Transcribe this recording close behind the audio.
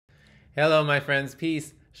Hello, my friends.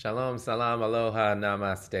 Peace. Shalom, salam, aloha,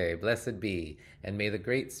 namaste. Blessed be, and may the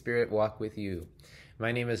Great Spirit walk with you.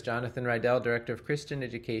 My name is Jonathan Rydell, Director of Christian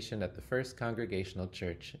Education at the First Congregational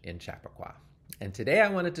Church in Chappaqua. And today I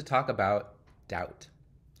wanted to talk about doubt.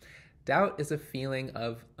 Doubt is a feeling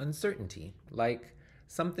of uncertainty, like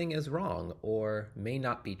something is wrong or may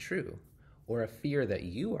not be true, or a fear that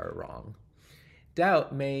you are wrong.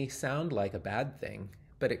 Doubt may sound like a bad thing,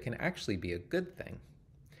 but it can actually be a good thing.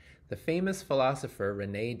 The famous philosopher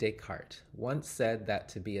Rene Descartes once said that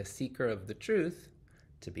to be a seeker of the truth,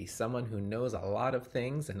 to be someone who knows a lot of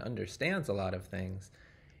things and understands a lot of things,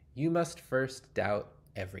 you must first doubt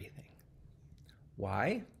everything.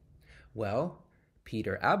 Why? Well,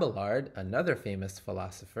 Peter Abelard, another famous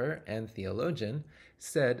philosopher and theologian,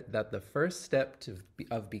 said that the first step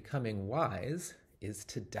of becoming wise is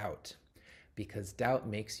to doubt, because doubt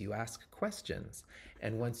makes you ask questions.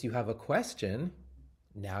 And once you have a question,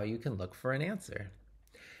 now you can look for an answer.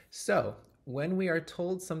 So, when we are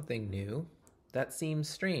told something new that seems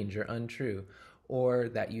strange or untrue, or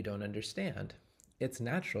that you don't understand, it's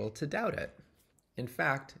natural to doubt it. In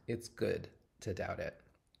fact, it's good to doubt it.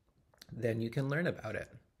 Then you can learn about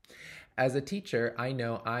it. As a teacher, I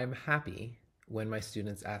know I'm happy when my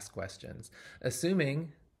students ask questions,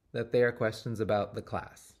 assuming that they are questions about the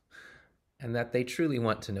class and that they truly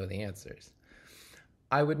want to know the answers.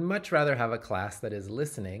 I would much rather have a class that is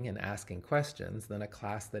listening and asking questions than a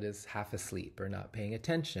class that is half asleep or not paying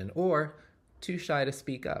attention or too shy to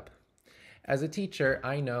speak up. As a teacher,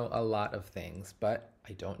 I know a lot of things, but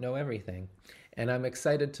I don't know everything, and I'm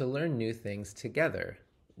excited to learn new things together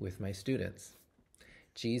with my students.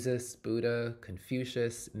 Jesus, Buddha,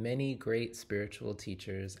 Confucius, many great spiritual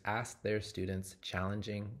teachers asked their students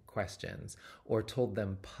challenging questions or told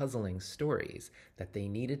them puzzling stories that they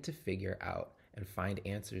needed to figure out and find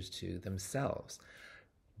answers to themselves.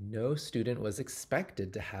 No student was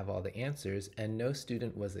expected to have all the answers, and no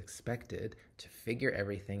student was expected to figure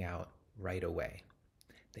everything out right away.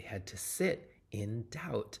 They had to sit in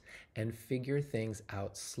doubt and figure things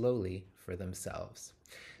out slowly for themselves.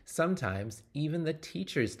 Sometimes even the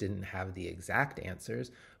teachers didn't have the exact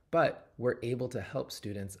answers, but were able to help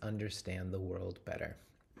students understand the world better.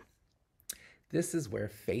 This is where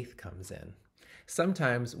faith comes in.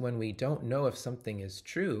 Sometimes when we don't know if something is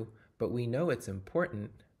true, but we know it's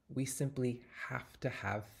important, we simply have to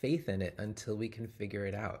have faith in it until we can figure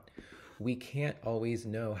it out. We can't always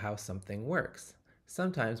know how something works.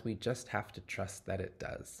 Sometimes we just have to trust that it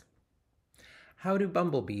does. How do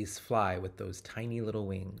bumblebees fly with those tiny little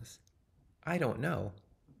wings? I don't know,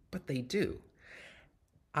 but they do.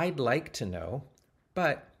 I'd like to know,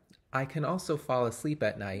 but I can also fall asleep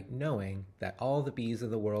at night knowing that all the bees of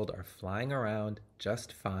the world are flying around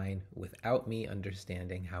just fine without me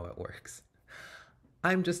understanding how it works.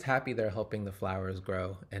 I'm just happy they're helping the flowers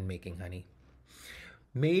grow and making honey.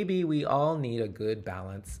 Maybe we all need a good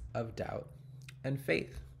balance of doubt and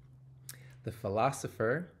faith. The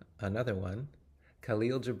philosopher, another one,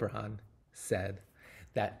 Khalil Gibran, said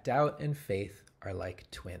that doubt and faith are like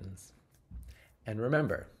twins. And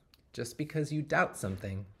remember, just because you doubt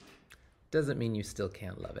something doesn't mean you still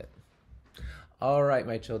can't love it. All right,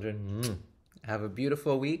 my children, have a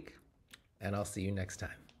beautiful week, and I'll see you next time.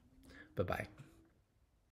 Bye-bye.